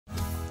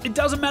It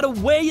doesn't matter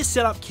where you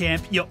set up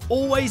camp, you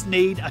always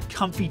need a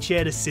comfy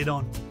chair to sit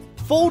on.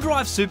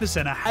 4Drive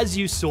Supacentre has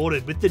you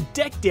sorted with the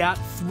decked out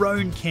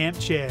Throne camp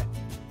chair.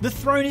 The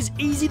Throne is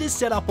easy to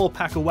set up or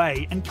pack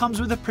away and comes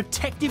with a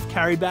protective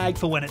carry bag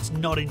for when it's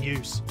not in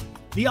use.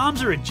 The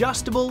arms are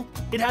adjustable,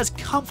 it has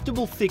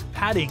comfortable thick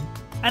padding,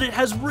 and it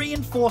has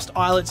reinforced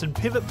eyelets and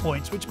pivot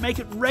points which make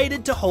it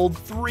rated to hold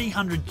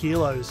 300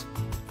 kilos.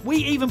 We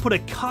even put a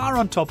car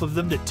on top of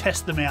them to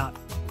test them out.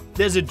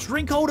 There's a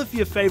drink holder for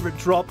your favourite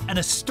drop and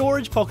a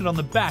storage pocket on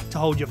the back to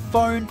hold your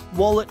phone,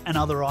 wallet and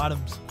other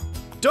items.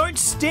 Don't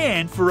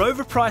stand for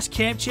overpriced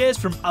camp chairs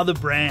from other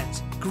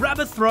brands. Grab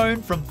a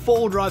Throne from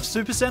 4Drive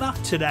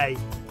Supacentre today.